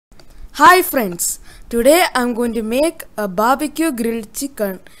Hi friends, today I'm going to make a barbecue grilled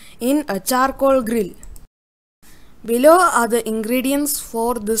chicken in a charcoal grill. Below are the ingredients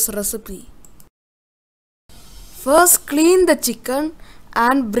for this recipe. First, clean the chicken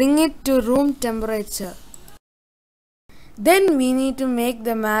and bring it to room temperature. Then we need to make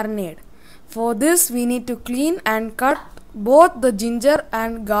the marinade. For this we need to clean and cut both the ginger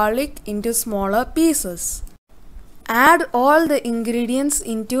and garlic into smaller pieces. Add all the ingredients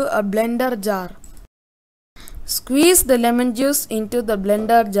into a blender jar. Squeeze the lemon juice into the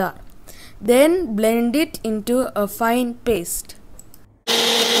blender jar. Then blend it into a fine paste.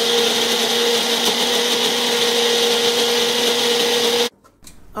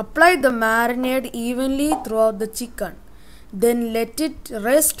 Apply the marinade evenly throughout the chicken. Then let it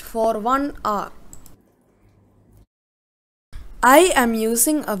rest for 1 hour. I am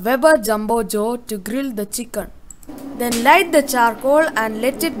using a Weber jumbo jar to grill the chicken. Then light the charcoal and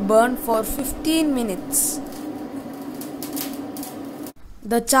let it burn for 15 minutes.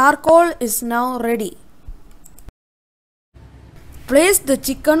 The charcoal is now ready. Place the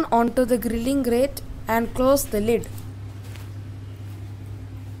chicken onto the grilling grate and close the lid.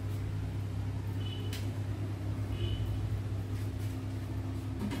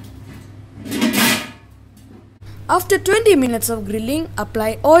 After 20 minutes of grilling,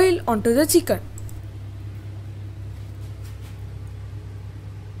 apply oil onto the chicken.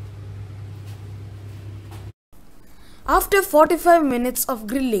 After 45 minutes of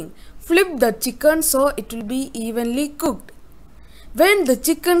grilling, flip the chicken so it will be evenly cooked. When the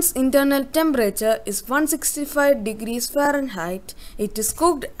chicken's internal temperature is 165 degrees Fahrenheit, it is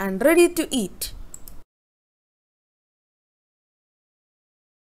cooked and ready to eat.